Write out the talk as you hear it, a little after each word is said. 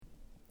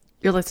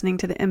You're listening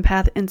to the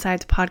Empath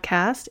Insights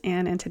podcast,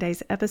 and in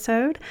today's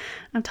episode,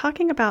 I'm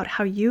talking about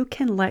how you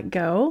can let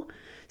go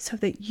so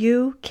that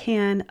you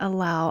can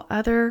allow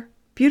other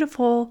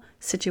beautiful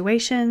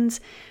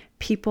situations,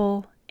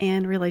 people,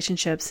 and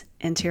relationships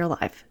into your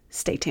life.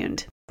 Stay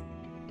tuned.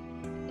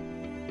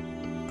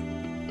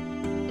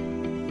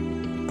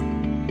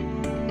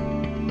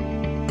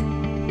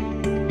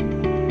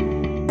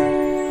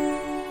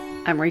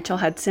 I'm Rachel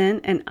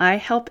Hudson, and I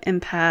help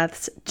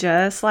empaths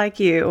just like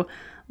you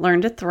learn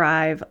to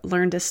thrive,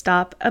 learn to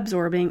stop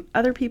absorbing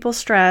other people's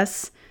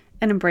stress,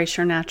 and embrace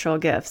your natural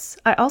gifts.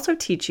 I also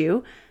teach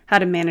you how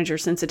to manage your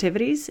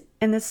sensitivities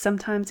in this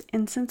sometimes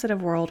insensitive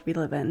world we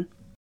live in.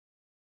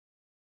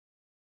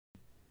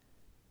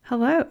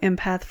 Hello,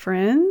 empath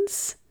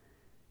friends.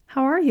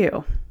 How are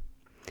you?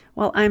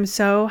 Well, I'm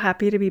so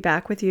happy to be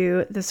back with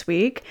you this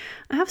week.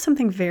 I have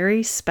something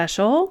very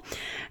special,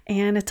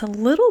 and it's a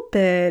little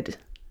bit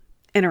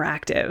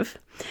interactive.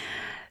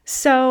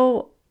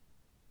 So,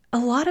 a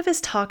lot of us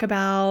talk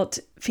about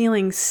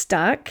feeling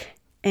stuck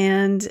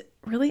and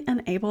really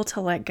unable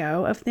to let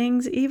go of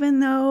things, even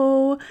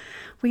though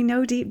we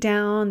know deep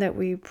down that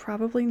we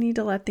probably need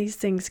to let these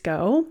things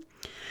go.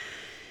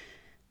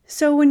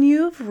 So when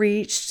you've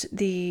reached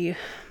the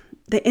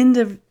end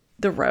of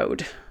the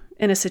road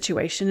in a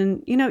situation,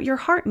 and your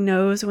heart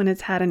knows when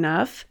it's had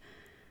enough,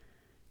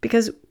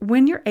 because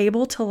when you're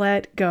able to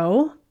let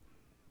go,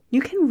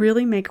 you can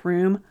really make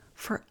room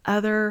for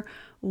other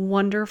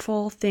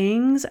wonderful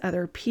things,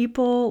 other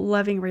people,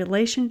 loving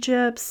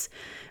relationships,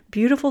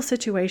 beautiful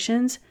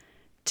situations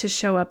to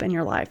show up in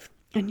your life.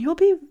 And you'll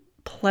be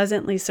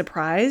pleasantly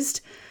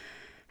surprised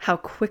how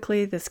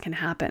quickly this can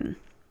happen.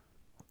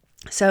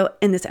 So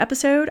in this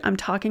episode, I'm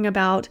talking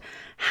about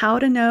how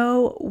to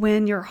know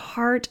when your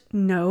heart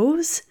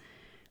knows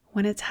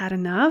when it's had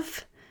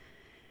enough,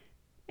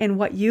 and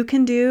what you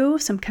can do,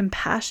 some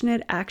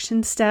compassionate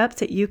action steps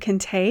that you can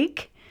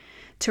take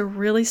to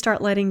really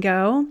start letting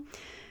go,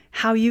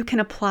 how you can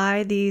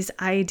apply these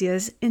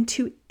ideas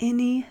into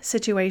any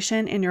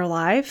situation in your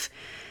life,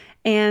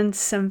 and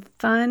some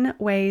fun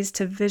ways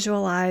to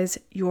visualize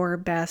your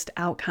best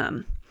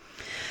outcome.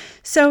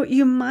 So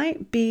you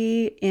might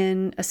be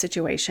in a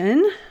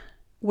situation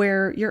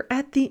where you're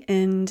at the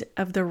end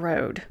of the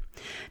road.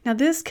 Now,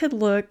 this could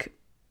look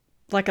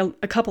like a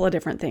couple of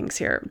different things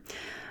here.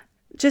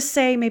 Just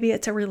say maybe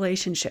it's a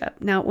relationship.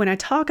 Now, when I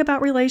talk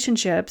about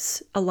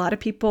relationships, a lot of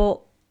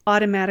people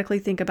automatically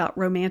think about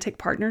romantic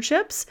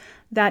partnerships.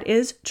 That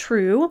is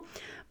true,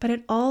 but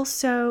it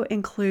also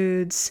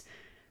includes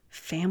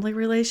family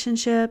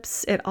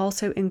relationships. It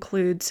also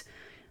includes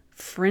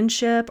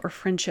friendship or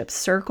friendship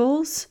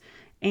circles.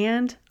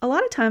 And a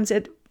lot of times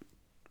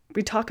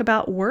we talk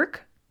about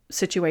work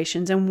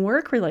situations and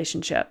work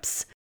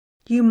relationships.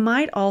 You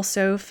might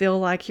also feel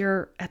like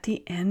you're at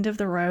the end of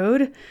the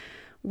road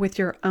with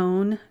your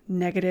own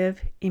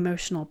negative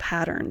emotional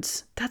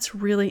patterns. That's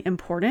really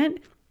important,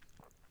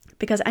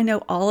 because I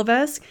know all of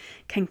us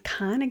can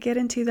kind of get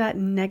into that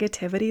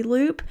negativity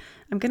loop.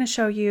 I'm going to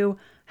show you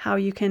how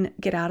you can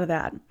get out of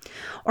that.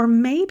 Or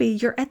maybe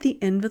you're at the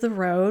end of the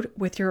road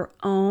with your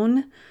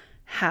own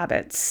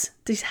habits,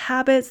 these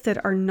habits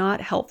that are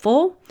not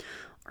helpful,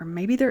 or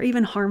maybe they're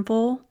even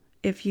harmful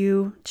if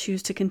you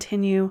choose to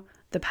continue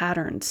the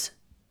patterns.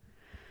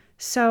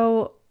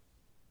 So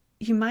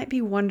you might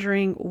be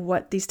wondering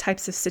what these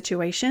types of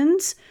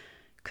situations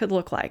could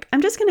look like.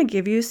 I'm just going to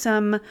give you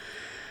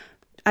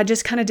I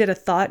just kind of did a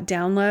thought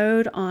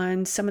download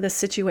on some of the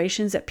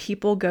situations that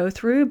people go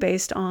through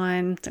based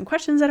on some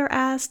questions that are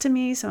asked to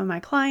me, some of my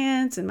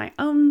clients, and my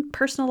own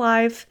personal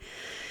life.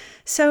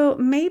 So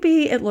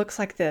maybe it looks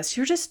like this.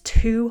 You're just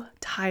too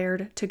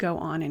tired to go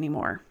on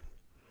anymore.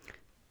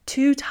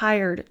 Too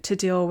tired to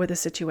deal with a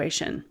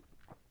situation.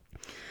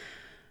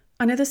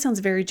 I know this sounds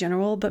very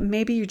general, but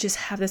maybe you just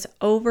have this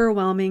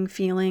overwhelming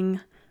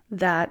feeling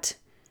that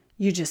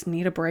you just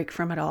need a break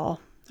from it all,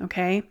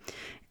 okay?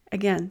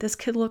 Again, this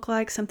could look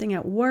like something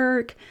at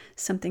work,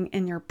 something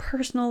in your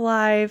personal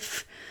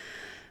life,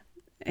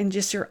 and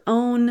just your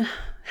own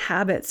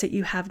habits that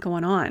you have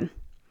going on.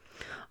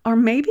 Or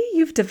maybe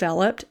you've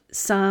developed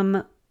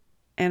some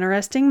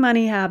interesting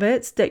money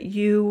habits that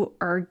you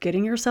are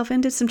getting yourself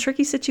into some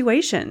tricky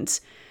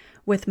situations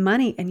with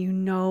money, and you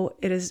know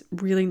it is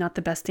really not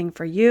the best thing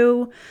for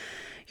you,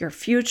 your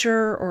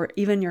future, or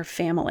even your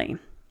family.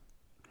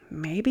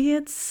 Maybe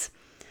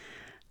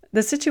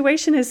the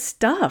situation is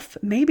stuff.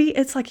 Maybe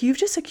it's like you've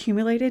just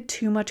accumulated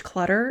too much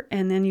clutter,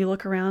 and then you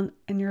look around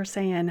and you're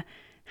saying,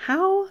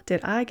 how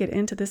did I get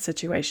into this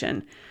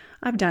situation?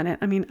 I've done it.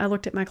 I mean, I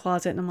looked at my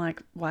closet and I'm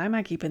like, why am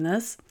I keeping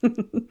this?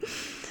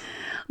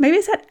 Maybe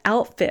it's that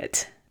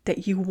outfit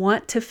that you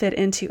want to fit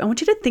into. I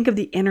want you to think of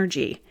the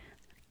energy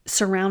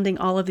surrounding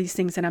all of these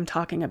things that I'm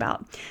talking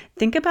about.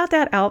 Think about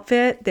that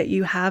outfit that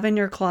you have in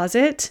your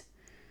closet.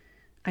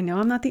 I know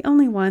I'm not the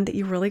only one that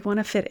you really want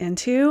to fit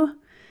into,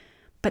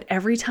 but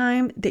every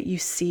time that you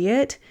see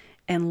it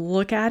and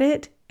look at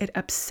it, it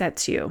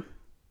upsets you.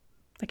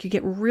 Like you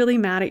get really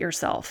mad at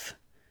yourself.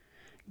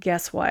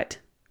 Guess what?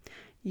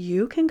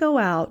 You can go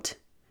out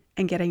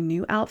and get a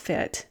new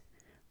outfit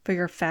for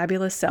your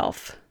fabulous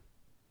self.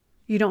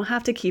 You don't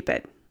have to keep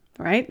it,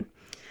 right?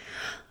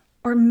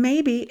 Or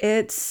maybe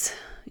it's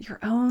your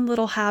own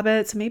little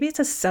habits. Maybe it's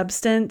a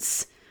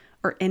substance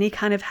or any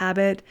kind of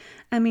habit.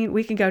 I mean,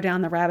 we can go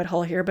down the rabbit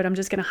hole here, but I'm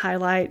just going to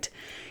highlight,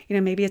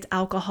 maybe it's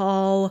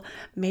alcohol,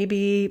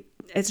 maybe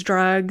it's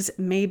drugs,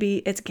 maybe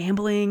it's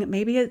gambling,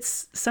 maybe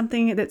it's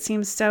something that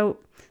seems so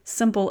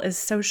simple as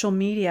social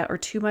media or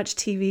too much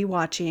TV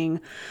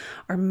watching,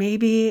 or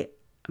maybe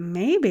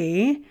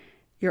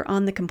you're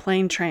on the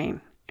complaint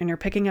train and you're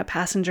picking up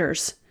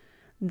passengers.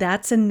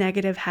 That's a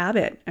negative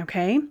habit,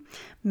 okay?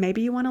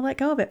 Maybe you want to let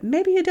go of it.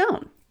 Maybe you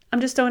don't.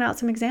 I'm just throwing out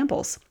some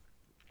examples.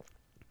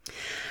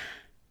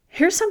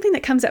 Here's something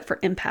that comes up for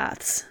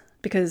empaths,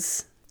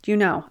 because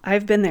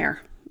I've been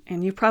there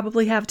and you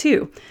probably have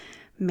too.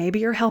 Maybe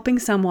you're helping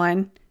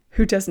someone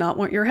who does not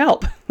want your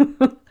help.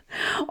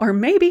 Or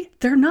maybe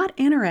they're not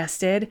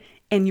interested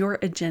in your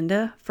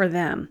agenda for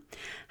them.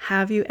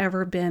 Have you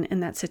ever been in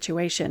that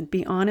situation?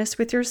 Be honest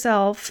with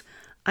yourself.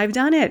 I've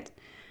done it.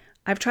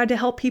 I've tried to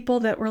help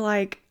people that were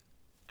like,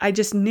 I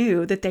just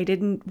knew that they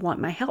didn't want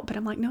my help, but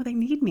I'm like, no, they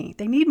need me.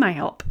 They need my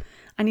help.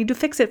 I need to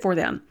fix it for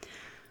them.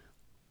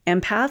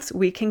 Empaths,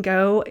 we can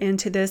go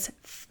into this,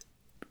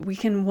 we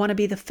can want to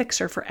be the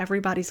fixer for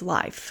everybody's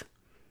life.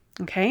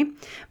 Okay?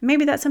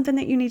 Maybe that's something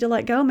that you need to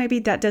let go. Maybe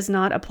that does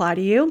not apply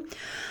to you.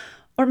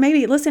 Or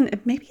maybe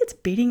it's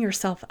beating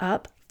yourself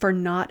up for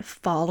not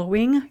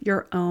following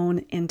your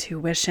own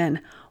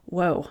intuition.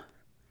 Whoa,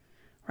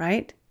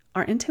 right?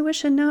 Our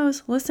intuition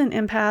knows, listen,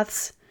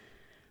 empaths,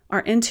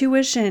 our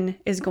intuition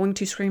is going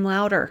to scream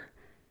louder.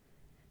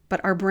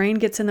 But our brain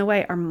gets in the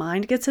way, our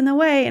mind gets in the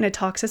way, and it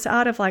talks us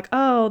out of like,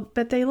 oh,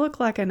 but they look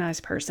like a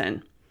nice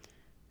person.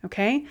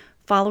 Okay?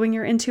 Following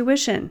your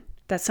intuition.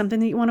 That's something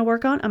that you want to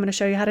work on. I'm going to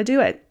show you how to do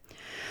it.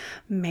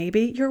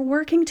 Maybe you're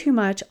working too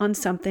much on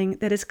something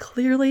that is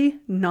clearly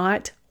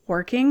not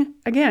working.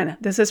 Again,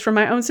 this is from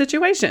my own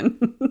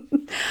situation.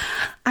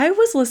 I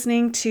was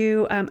listening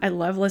to, I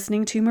love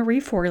listening to Marie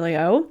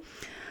Forleo,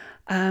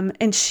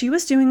 and she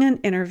was doing an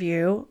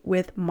interview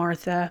with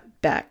Martha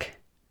Beck.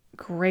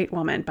 Great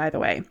woman, by the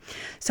way.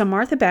 So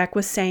Martha Beck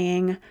was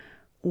saying,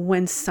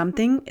 when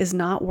something is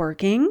not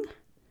working,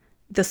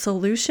 the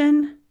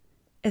solution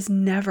is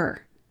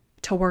never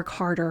to work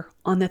harder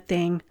on the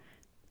thing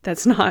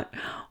that's not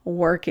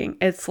working.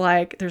 It's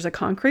like there's a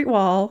concrete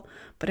wall,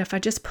 but if I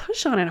just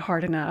push on it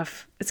hard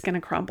enough, it's going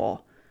to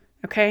crumble.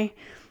 Okay?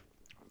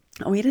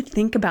 We need to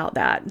think about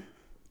that.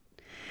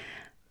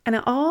 And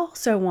I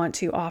also want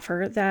to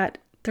offer that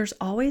there's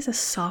always a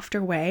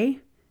softer way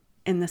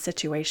in the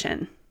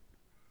situation.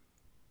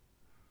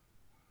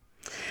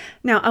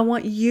 Now, I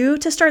want you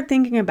to start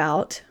thinking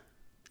about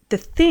the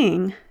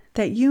thing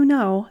that you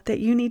know that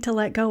you need to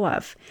let go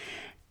of.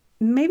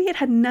 Maybe it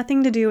had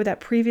nothing to do with that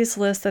previous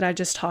list that I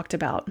just talked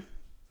about.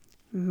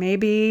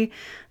 Maybe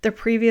the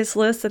previous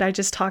list that I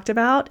just talked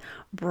about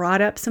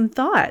brought up some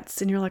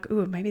thoughts and you're like,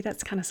 ooh, maybe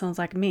that kind of sounds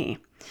like me.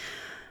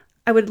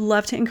 I would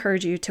love to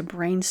encourage you to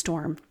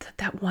brainstorm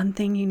that one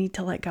thing you need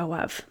to let go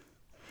of.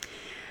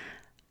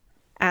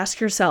 Ask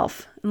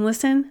yourself, and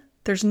listen,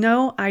 there's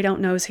no I don't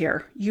knows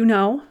here. You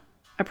know,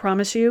 I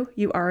promise you,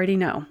 you already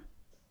know.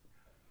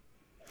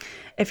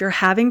 If you're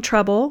having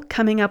trouble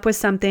coming up with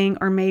something,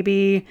 or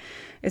maybe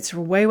it's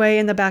way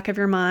in the back of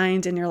your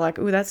mind and you're like,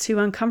 ooh, that's too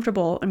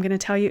uncomfortable, I'm going to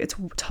tell you it's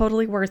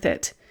totally worth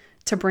it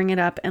to bring it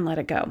up and let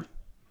it go.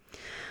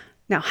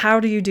 Now, how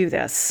do you do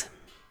this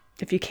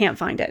if you can't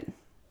find it?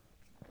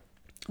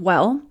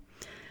 Well,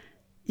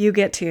 you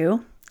get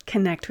to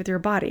connect with your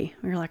body.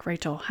 You're like,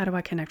 Rachel, how do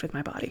I connect with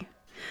my body?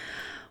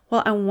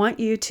 Well, I want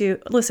you to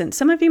listen.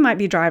 Some of you might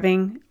be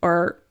driving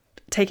or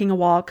taking a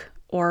walk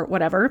or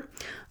whatever.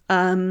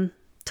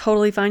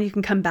 Totally fine. You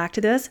can come back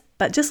to this,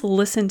 but just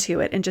listen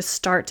to it and just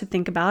start to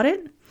think about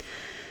it.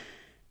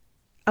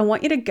 I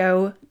want you to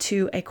go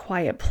to a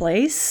quiet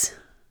place.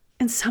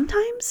 And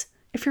sometimes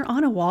if you're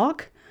on a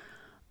walk,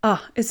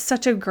 it's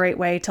such a great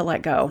way to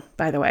let go,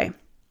 by the way.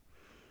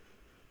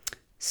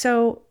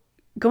 So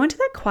go into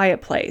that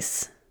quiet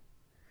place.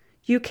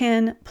 You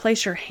can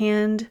place your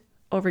hand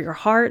over your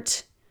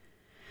heart.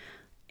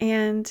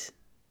 And,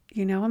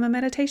 I'm a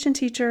meditation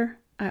teacher.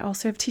 I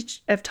also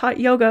have taught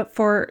yoga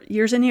for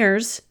years and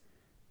years.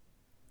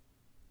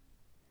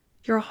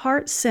 Your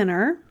heart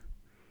center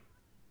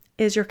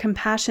is your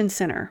compassion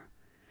center,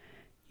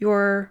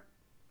 your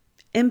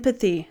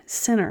empathy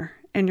center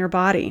in your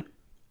body.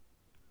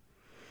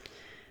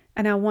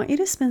 And I want you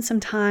to spend some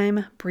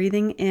time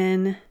breathing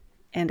in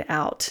and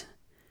out.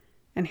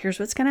 And here's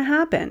what's going to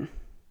happen.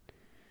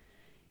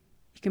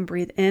 You can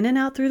breathe in and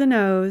out through the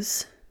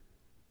nose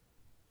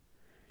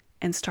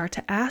and start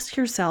to ask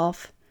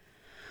yourself,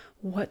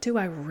 what do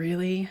I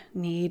really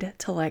need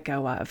to let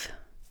go of?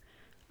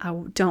 I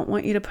don't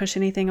want you to push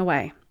anything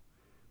away.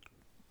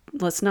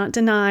 Let's not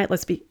deny.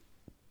 Let's be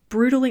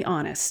brutally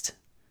honest.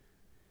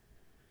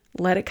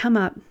 Let it come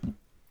up.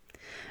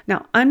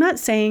 Now, I'm not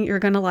saying you're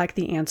going to like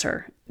the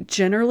answer.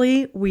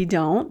 Generally, we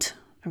don't.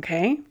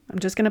 Okay? I'm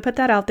just going to put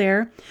that out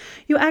there.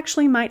 You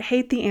actually might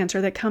hate the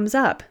answer that comes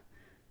up.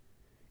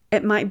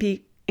 It might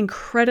be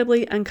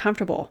incredibly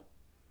uncomfortable.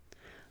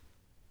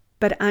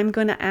 But I'm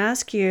going to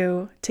ask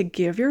you to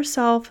give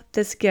yourself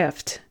this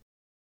gift.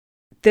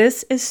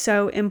 This is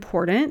so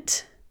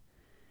important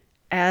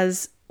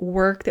as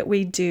work that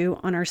we do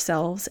on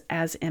ourselves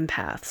as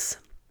empaths.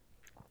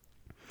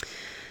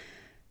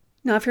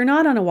 Now, if you're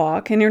not on a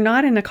walk and you're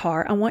not in a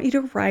car, I want you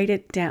to write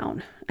it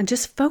down and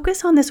just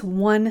focus on this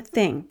one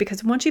thing.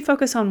 Because once you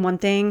focus on one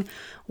thing,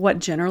 what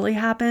generally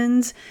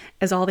happens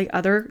is all the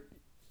other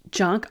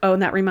junk, oh,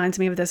 and that reminds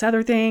me of this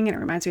other thing, and it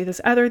reminds me of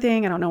this other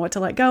thing, I don't know what to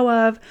let go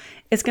of.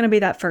 It's going to be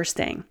that first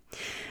thing.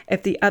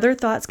 If the other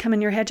thoughts come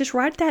in your head, just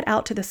write that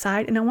out to the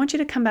side, and I want you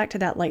to come back to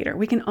that later.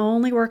 We can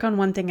only work on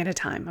one thing at a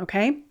time,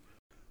 okay?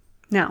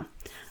 Now,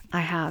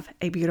 I have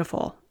a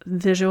beautiful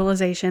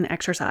visualization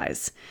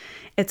exercise.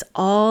 It's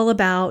all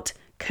about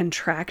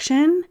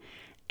contraction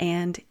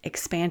and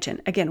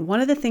expansion. Again,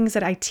 one of the things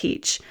that I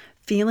teach,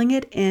 feeling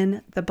it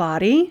in the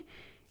body.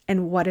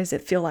 And what does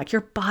it feel like?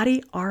 Your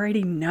body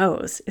already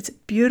knows. It's a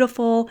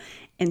beautiful,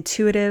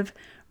 intuitive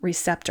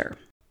receptor.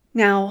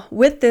 Now,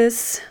 with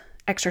this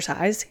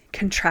exercise,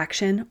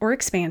 contraction or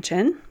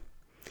expansion,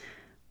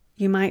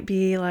 you might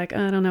be like,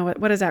 I don't know,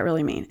 what does that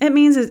really mean? It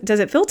means,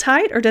 does it feel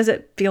tight or does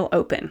it feel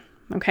open?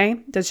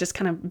 Okay, that's just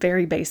kind of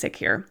very basic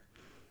here.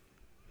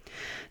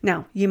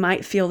 Now, you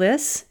might feel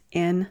this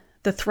in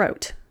the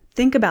throat.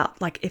 Think about,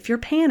 like, if you're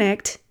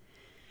panicked,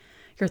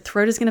 your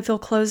throat is going to feel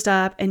closed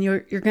up and you're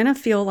going to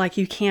feel like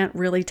you can't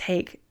really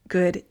take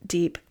good,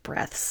 deep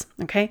breaths.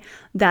 Okay,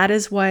 that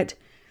is what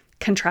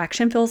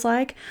contraction feels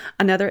like.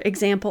 Another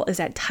example is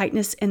that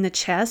tightness in the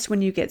chest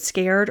when you get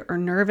scared or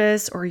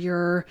nervous, or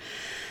your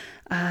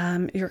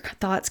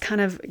thoughts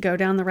kind of go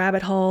down the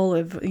rabbit hole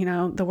of,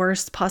 the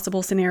worst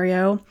possible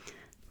scenario.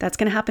 That's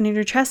going to happen in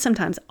your chest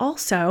sometimes.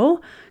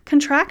 Also,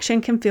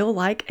 contraction can feel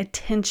like a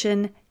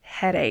tension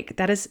headache.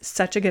 That is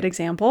such a good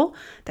example.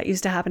 That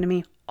used to happen to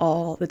me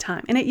all the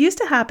time. And it used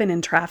to happen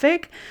in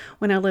traffic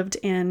when I lived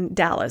in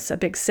Dallas, a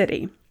big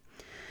city.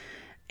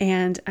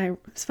 And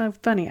it's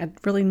funny, I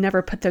really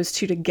never put those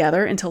two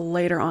together until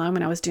later on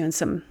when I was doing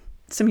some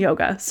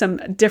yoga, some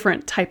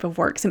different type of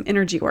work, some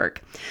energy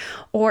work.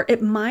 Or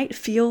it might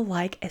feel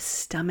like a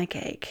stomach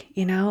ache,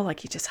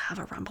 like you just have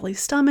a rumbly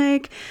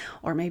stomach,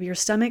 or maybe your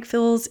stomach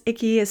feels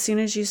icky as soon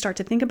as you start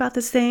to think about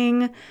this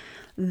thing.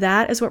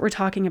 That is what we're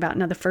talking about.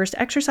 Now, the first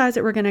exercise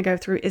that we're going to go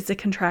through is the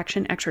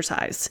contraction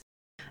exercise.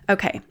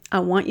 Okay, I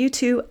want you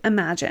to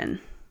imagine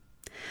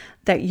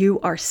that you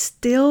are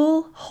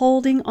still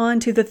holding on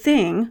to the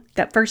thing,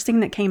 that first thing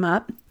that came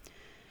up.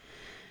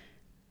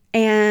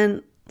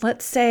 And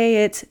let's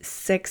say it's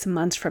 6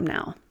 months from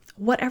now.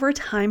 Whatever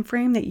time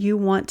frame that you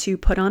want to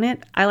put on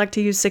it, I like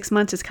to use 6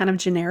 months, it's kind of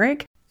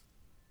generic.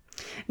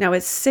 Now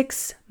it's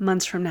 6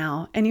 months from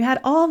now, and you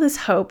had all this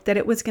hope that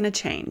it was going to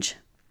change.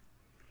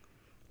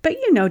 But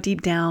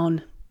deep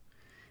down,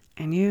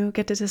 and you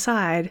get to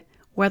decide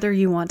whether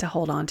you want to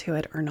hold on to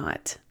it or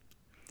not.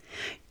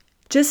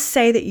 Just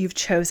say that you've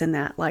chosen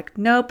that. Like,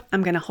 nope,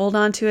 I'm going to hold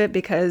on to it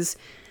because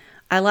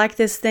I like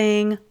this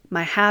thing.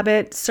 My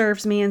habit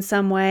serves me in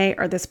some way,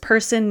 or this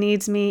person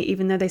needs me,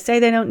 even though they say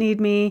they don't need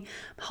me.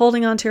 I'm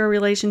holding on to a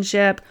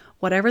relationship,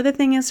 whatever the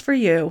thing is for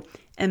you.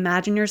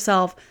 Imagine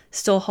yourself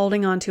still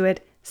holding on to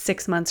it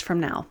 6 months from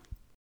now.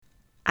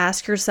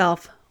 Ask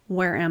yourself,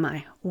 where am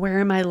I? Where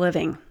am I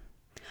living?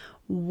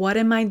 What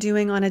am I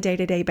doing on a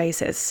day-to-day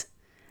basis?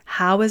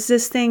 How is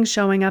this thing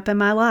showing up in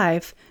my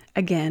life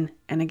again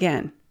and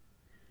again?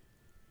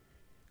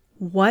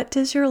 What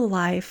does your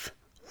life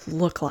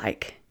look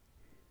like?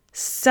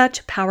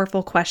 Such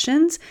powerful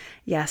questions.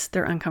 Yes,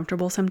 they're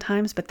uncomfortable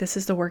sometimes, but this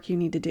is the work you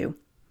need to do.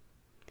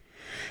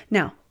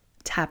 Now,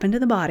 tap into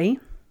the body.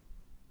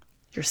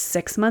 You're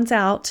 6 months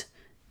out.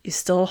 You're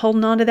still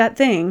holding on to that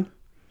thing.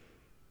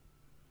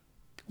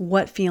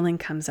 What feeling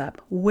comes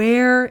up?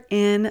 Where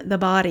in the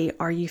body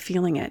are you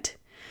feeling it?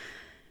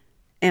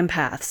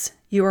 Empaths,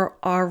 you are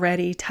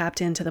already tapped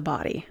into the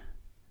body.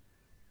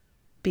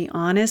 Be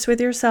honest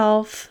with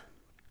yourself.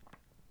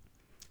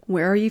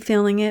 Where are you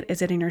feeling it?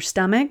 Is it in your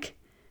stomach?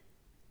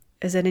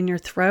 Is it in your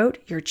throat,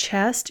 your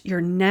chest,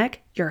 your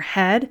neck, your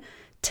head,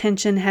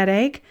 tension,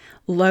 headache,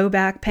 low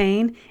back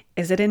pain?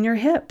 Is it in your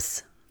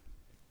hips?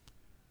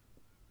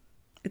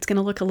 It's going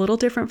to look a little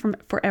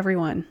different for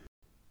everyone.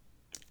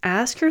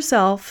 Ask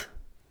yourself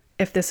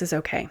if this is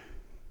okay.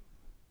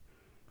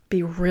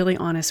 Be really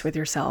honest with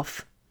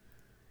yourself.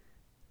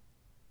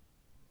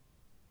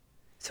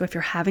 So if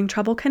you're having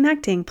trouble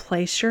connecting,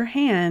 place your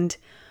hand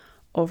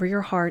over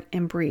your heart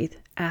and breathe.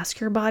 Ask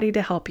your body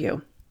to help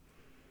you.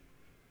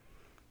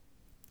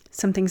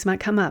 Some things might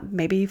come up.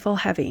 Maybe you feel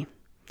heavy.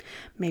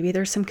 Maybe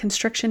there's some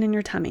constriction in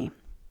your tummy.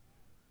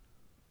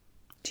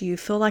 Do you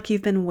feel like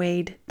you've been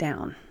weighed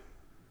down?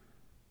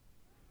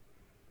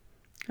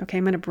 Okay,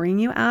 I'm going to bring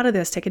you out of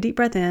this. Take a deep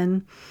breath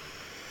in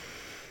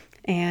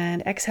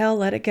and exhale,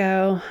 let it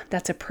go.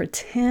 That's a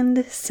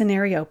pretend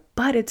scenario,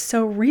 but it's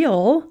so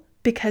real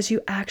because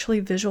you actually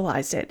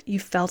visualized it. You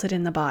felt it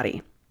in the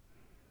body.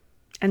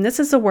 And this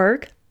is the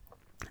work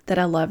that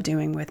I love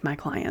doing with my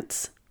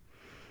clients.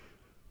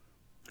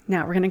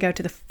 Now we're going to go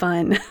to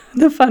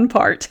the fun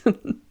part.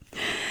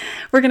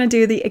 We're going to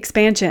do the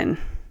expansion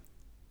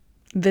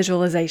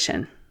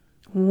visualization.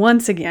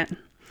 Once again,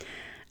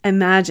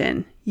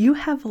 imagine you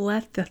have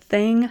let the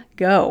thing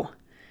go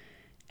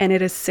and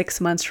it is 6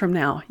 months from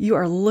now. You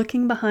are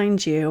looking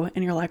behind you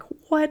and you're like,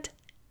 what?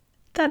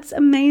 That's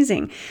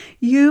amazing.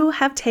 You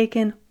have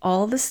taken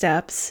all the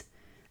steps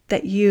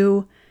that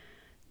you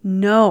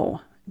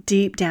know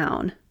deep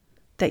down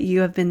that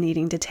you have been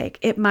needing to take.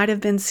 It might have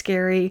been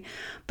scary,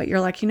 but you're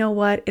like, you know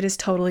what? It is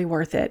totally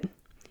worth it.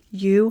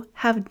 You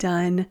have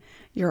done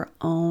your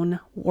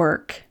own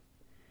work.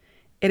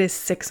 It is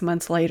 6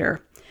 months later.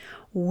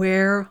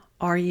 Where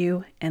are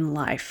you in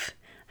life?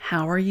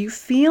 How are you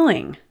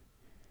feeling?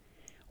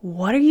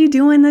 What are you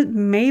doing that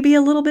may be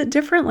a little bit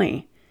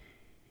differently?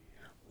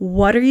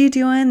 What are you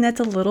doing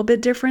that's a little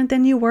bit different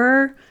than you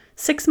were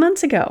 6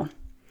 months ago?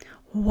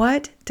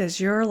 What does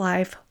your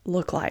life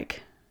look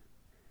like?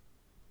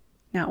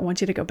 Now, I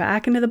want you to go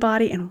back into the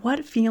body and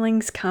what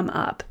feelings come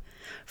up.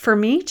 For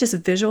me, just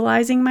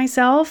visualizing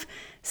myself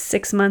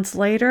 6 months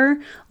later,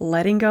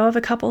 letting go of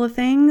a couple of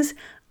things,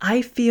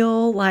 I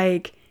feel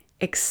like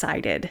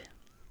excited.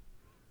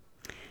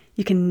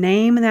 You can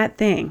name that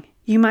thing.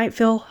 You might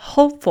feel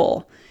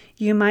hopeful.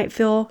 You might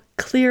feel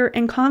clear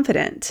and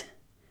confident.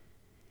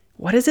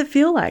 What does it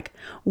feel like?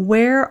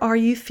 Where are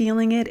you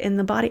feeling it in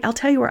the body? I'll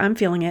tell you where I'm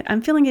feeling it.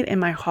 I'm feeling it in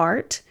my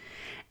heart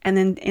and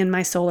then in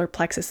my solar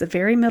plexus, the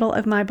very middle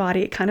of my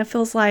body. It kind of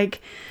feels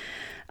like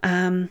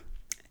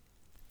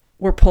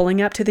we're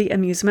pulling up to the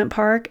amusement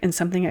park and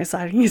something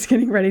exciting is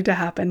getting ready to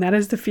happen. That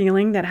is the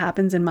feeling that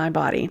happens in my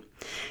body.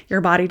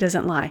 Your body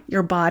doesn't lie.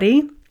 Your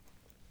body,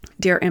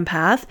 dear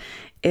empath,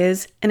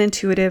 is an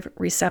intuitive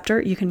receptor.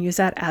 You can use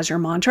that as your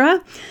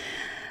mantra.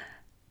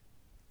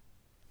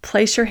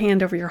 Place your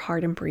hand over your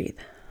heart and breathe.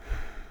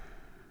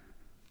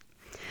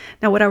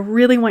 Now, what I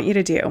really want you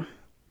to do,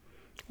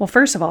 well,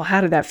 first of all,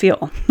 how did that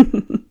feel?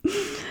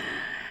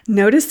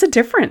 Notice the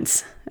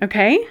difference,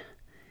 okay?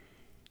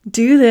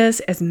 Do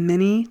this as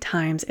many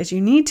times as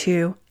you need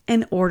to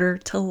in order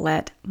to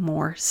let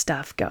more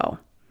stuff go.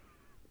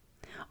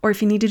 Or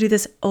if you need to do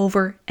this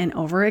over and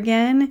over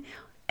again,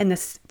 and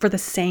this for the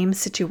same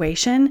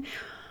situation,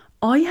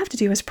 all you have to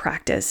do is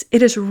practice.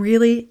 It is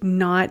really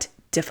not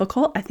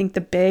difficult. I think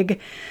the big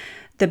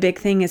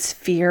thing is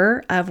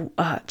fear of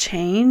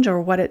change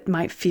or what it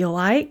might feel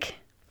like.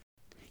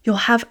 You'll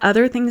have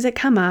other things that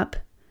come up,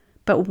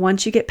 but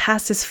once you get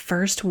past this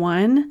first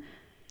one,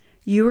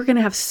 you are going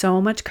to have so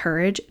much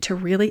courage to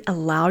really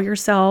allow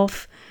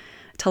yourself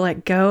to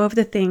let go of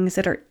the things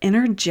that are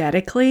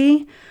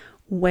energetically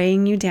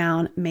weighing you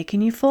down,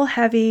 making you feel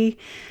heavy,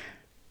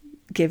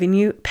 giving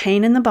you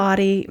pain in the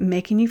body,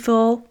 making you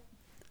feel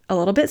a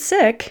little bit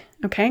sick,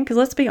 okay? Because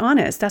let's be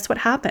honest, that's what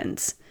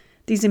happens.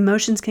 These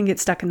emotions can get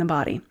stuck in the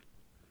body.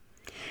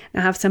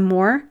 Now I have some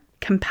more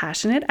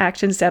compassionate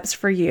action steps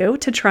for you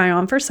to try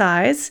on for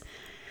size.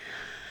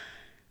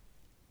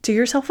 Do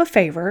yourself a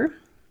favor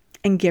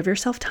and give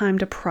yourself time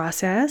to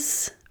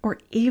process or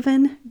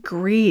even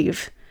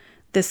grieve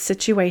this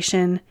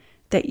situation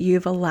that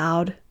you've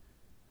allowed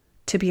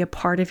to be a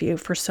part of you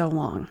for so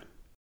long.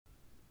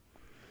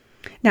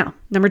 Now,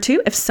 number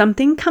 2, if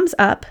something comes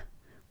up,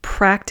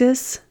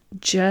 practice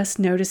just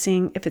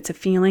noticing if it's a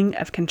feeling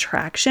of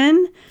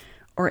contraction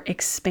or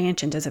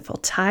expansion. Does it feel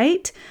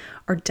tight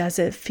or does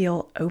it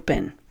feel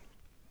open?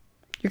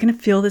 You're going to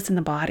feel this in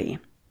the body.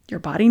 Your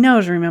body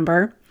knows,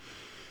 remember.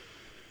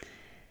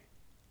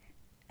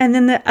 And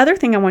then the other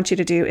thing I want you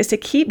to do is to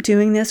keep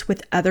doing this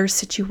with other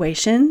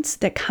situations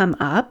that come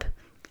up.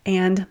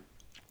 And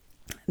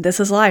this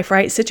is life,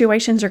 right?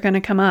 Situations are going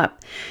to come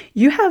up.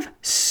 You have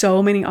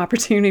so many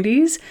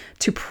opportunities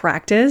to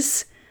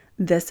practice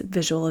this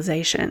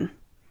visualization.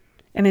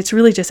 And it's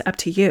really just up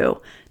to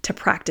you to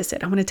practice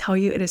it. I'm going to tell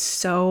you, it is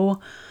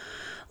so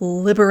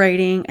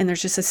liberating. And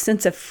there's just a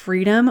sense of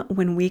freedom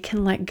when we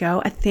can let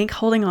go. I think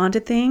holding on to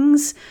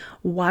things,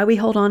 why we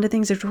hold on to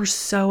things is we're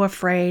so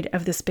afraid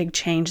of this big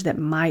change that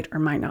might or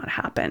might not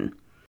happen.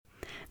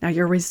 Now,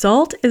 your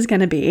result is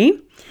going to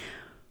be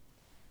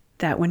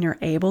that when you're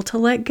able to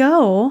let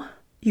go,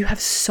 you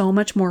have so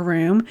much more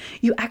room.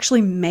 You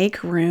actually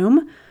make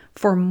room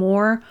for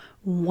more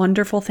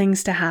wonderful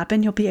things to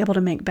happen. You'll be able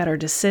to make better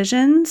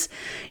decisions.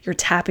 You're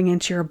tapping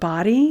into your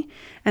body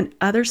and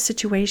other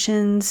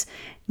situations.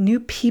 New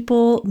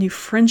people, new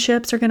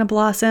friendships are going to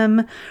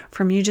blossom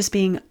from you just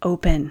being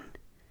open.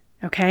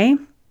 Okay?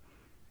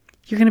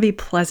 You're going to be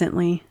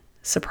pleasantly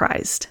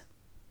surprised.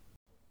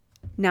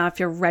 Now, if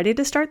you're ready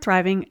to start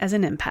thriving as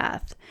an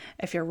empath,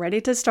 if you're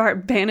ready to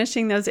start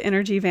banishing those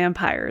energy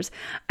vampires,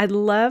 I'd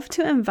love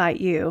to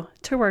invite you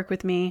to work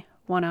with me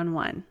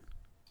one-on-one.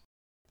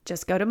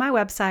 Just go to my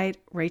website,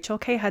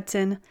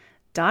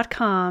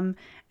 rachelkhudson.com,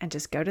 and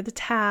just go to the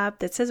tab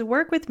that says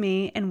work with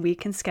me, and we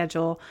can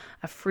schedule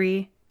a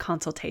free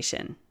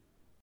consultation.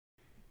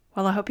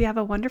 Well, I hope you have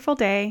a wonderful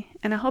day,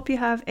 and I hope you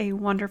have a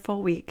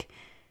wonderful week.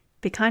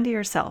 Be kind to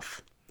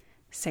yourself.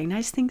 Say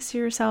nice things to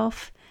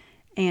yourself,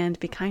 and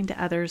be kind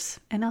to others,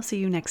 and I'll see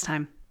you next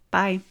time.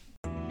 Bye.